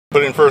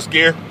Put it in first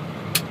gear.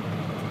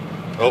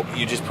 Oh,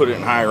 you just put it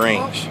in high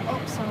range.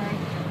 Oh, sorry.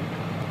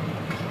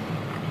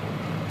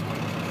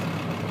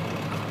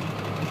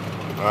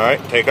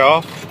 Alright, take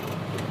off.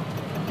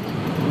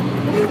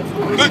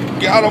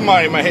 Good God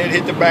almighty, my head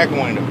hit the back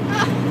window.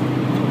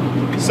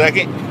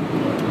 Second.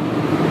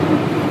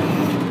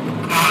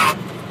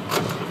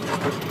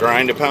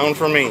 Grind a pound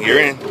for me. You're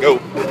in. Go.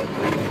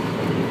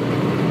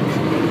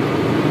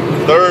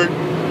 Third.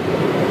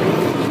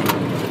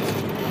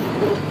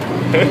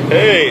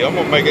 Hey, I'm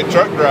gonna make a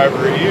truck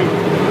driver of you.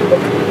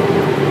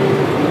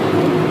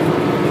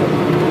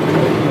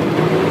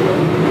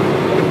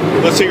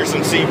 Let's hear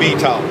some CB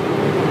talk.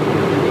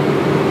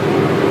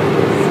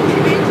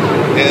 CB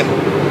talk? Yeah.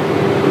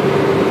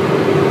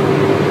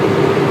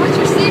 What's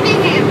your CB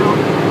handle?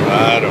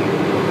 I don't know.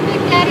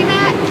 Big Daddy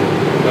Mac?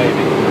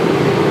 Maybe.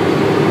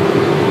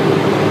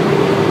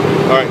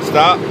 Alright,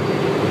 stop.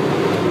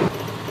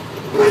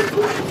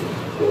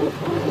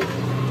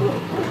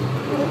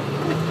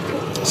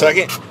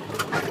 Second.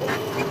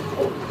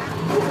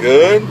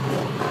 Good.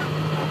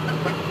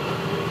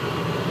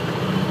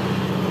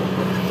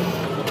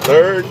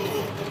 Third.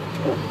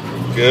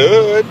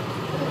 Good.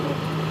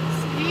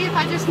 See if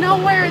I just know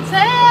where it's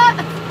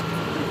at.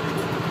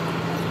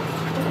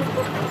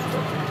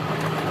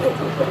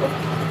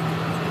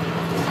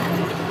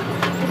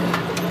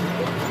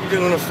 You're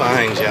doing a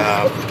fine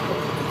job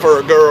for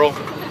a girl.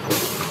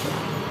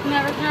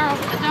 Never drove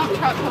a dump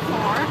truck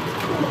before.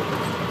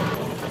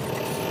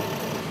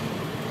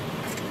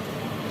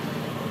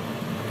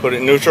 Put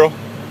it in neutral.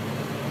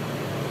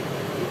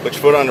 Put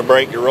your foot on the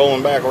brake, you're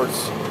rolling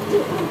backwards.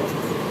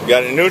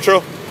 Got it in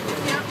neutral?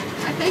 Yeah,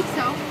 I think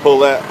so. Pull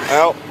that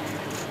out.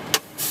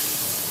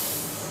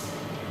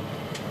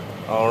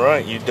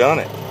 Alright, you've done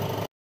it.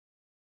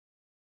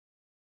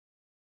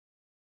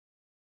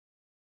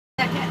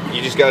 Second.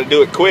 You just got to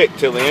do it quick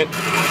till the end.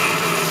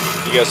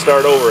 You got to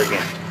start over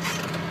again.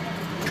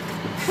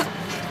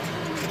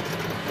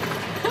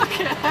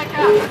 Okay, I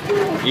got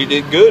it. You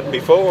did good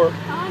before.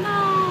 Oh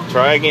no.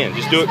 Try again.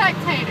 Just do it.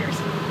 Spectators.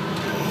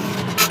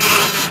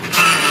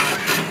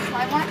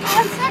 I want it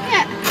 1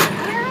 second.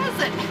 Where is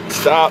it?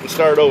 Stop and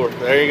start over.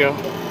 There you go.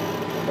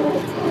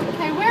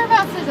 Okay,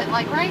 whereabouts is it?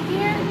 Like right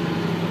here?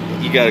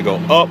 You got to go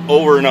up,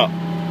 over, and up.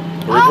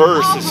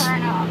 Reverse Up, is over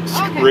and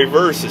up. Okay.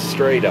 reverse is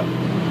straight up.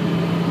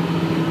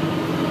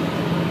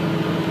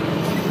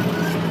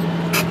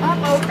 Up,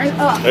 over, and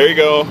up. There you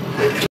go.